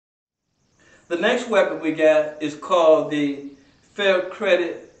The next weapon we got is called the Fair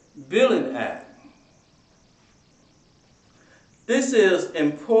Credit Billing Act. This is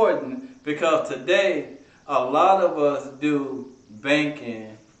important because today a lot of us do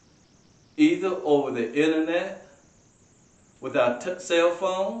banking either over the internet with our cell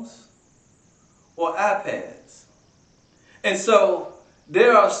phones or iPads. And so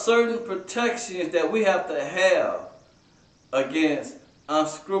there are certain protections that we have to have against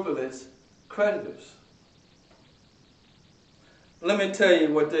unscrupulous creditors. Let me tell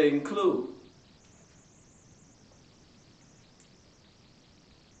you what they include.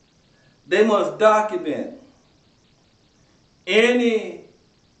 They must document any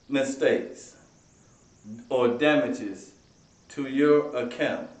mistakes or damages to your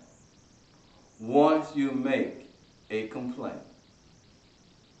account once you make a complaint.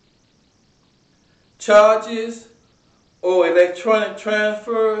 Charges or electronic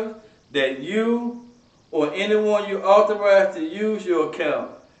transfers that you or anyone you authorize to use your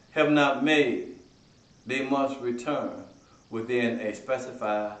account have not made, they must return within a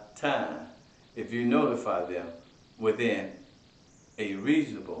specified time if you notify them within a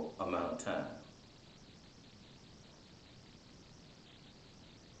reasonable amount of time.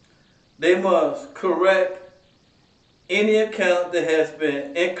 They must correct any account that has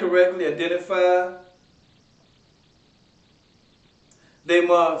been incorrectly identified. They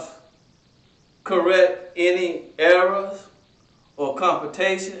must correct any errors or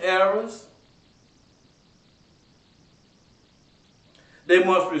computation errors. They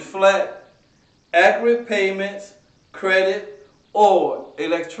must reflect accurate payments, credit, or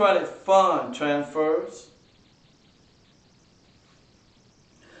electronic fund transfers.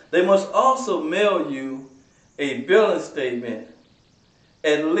 They must also mail you a billing statement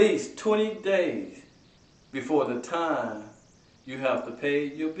at least 20 days before the time you have to pay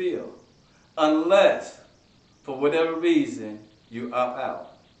your bill, unless, for whatever reason, you opt out.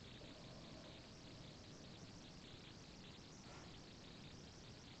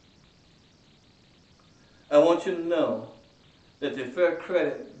 I want you to know that the Fair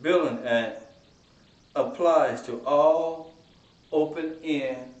Credit Billing Act applies to all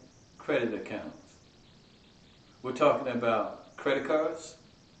open-end credit accounts. We're talking about credit cards,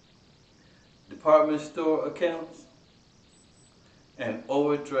 department store accounts, and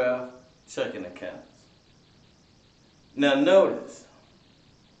overdraft checking accounts. Now notice,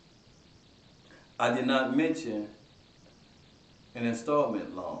 I did not mention an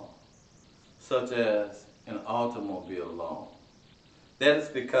installment loan, such as an automobile loan. That is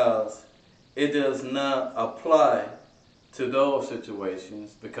because it does not apply to those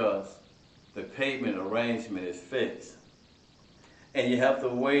situations because the payment arrangement is fixed. And you have to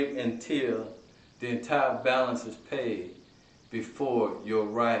wait until the entire balance is paid before your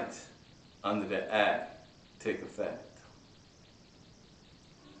rights under the Act take effect.